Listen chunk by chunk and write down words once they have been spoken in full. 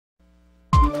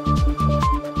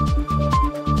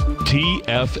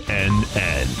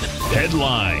TFNN.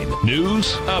 Headline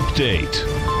News Update.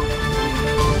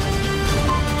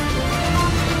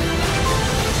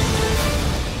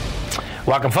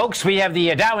 Welcome, folks. We have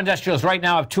the Dow Industrials right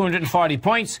now up 240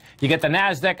 points. You get the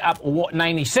NASDAQ up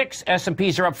 96.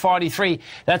 S&Ps are up 43.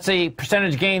 That's a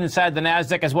percentage gain inside the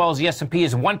NASDAQ, as well as the S&P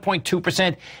is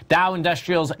 1.2%. Dow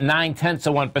Industrials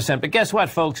 0.9%. But guess what,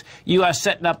 folks? You are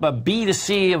setting up a B to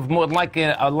C of more than likely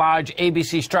a large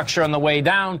ABC structure on the way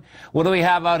down. What do we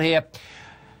have out here?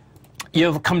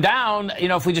 You've come down,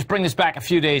 if we just bring this back a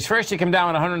few days. First, you come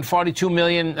down 142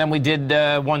 million, then we did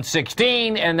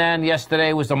 116, and then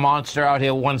yesterday was the monster out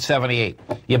here, 178.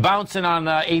 You're bouncing on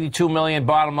 82 million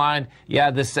bottom line. Yeah,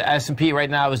 this S&P right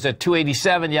now is at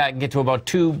 287. Yeah, I can get to about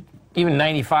 2, even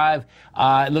 95.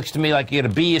 It looks to me like you get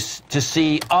a B to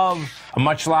C of a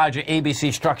much larger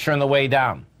ABC structure on the way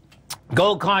down.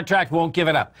 Gold contract won't give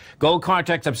it up. Gold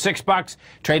contract's up $6,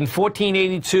 trading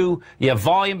 $14.82. You have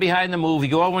volume behind the move. You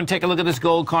go over and take a look at this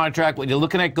gold contract. When you're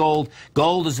looking at gold,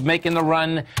 gold is making the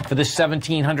run for this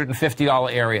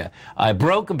 $1,750 area. I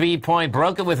broke a B point,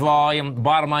 broke it with volume.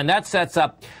 Bottom line, that sets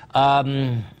up,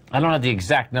 I don't have the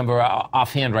exact number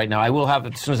offhand right now. I will have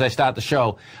it as soon as I start the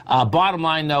show. Bottom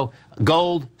line, though,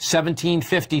 gold,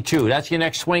 1752. That's your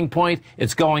next swing point.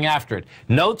 It's going after it.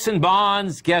 Notes and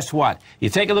bonds, guess what? You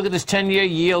take a look at this 10-year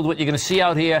yield. What you're going to see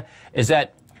out here is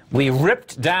that we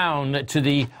ripped down to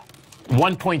the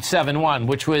 1.71,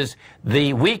 which was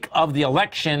the week of the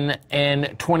election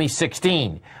in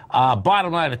 2016.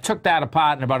 Bottom line, it took that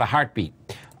apart in about a heartbeat.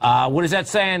 What is that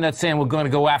saying? That's saying we're going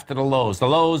to go after the lows. The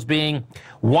lows being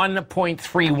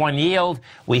 1.31 yield.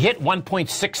 We hit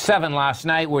 1.67 last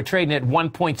night. We're trading at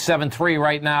 1.73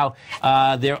 right now.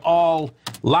 They're all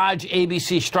large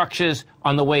ABC structures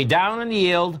on the way down in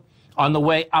yield, on the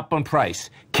way up on price.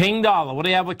 King dollar. What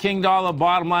do you have with King dollar?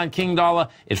 Bottom line, King dollar.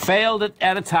 It failed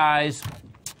at its highs.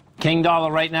 King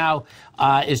dollar right now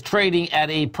is trading at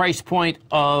a price point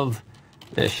of,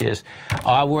 there she is.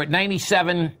 We're at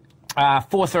 97.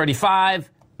 435.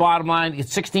 Bottom line,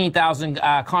 it's 16,000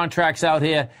 contracts out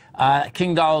here.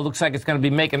 King dollar looks like it's going to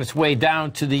be making its way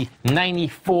down to the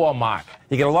 94 mark.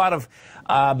 You get a lot of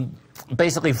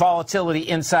basically volatility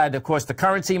inside, of course, the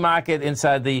currency market,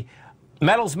 inside the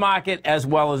metals market, as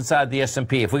well as inside the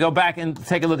S&P. If we go back and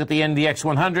take a look at the NDX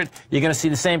 100, you're going to see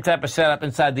the same type of setup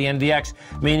inside the NDX,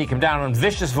 meaning you come down on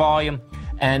vicious volume,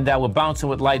 and we're bouncing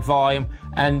with light volume.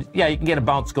 And, yeah, you can get a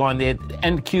bounce going. The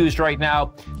end Qs right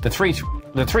now, the three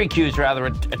Qs rather,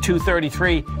 at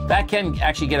 233. That can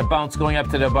actually get a bounce going up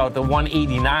to about the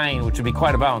 189, which would be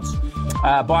quite a bounce.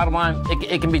 Bottom line,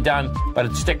 it can be done, but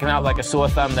it's sticking out like a sore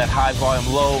thumb, that high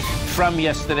volume low from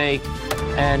yesterday.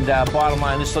 And bottom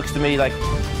line, this looks to me like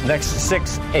next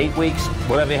 6, 8 weeks,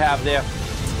 whatever you have there,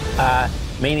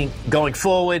 meaning going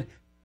forward,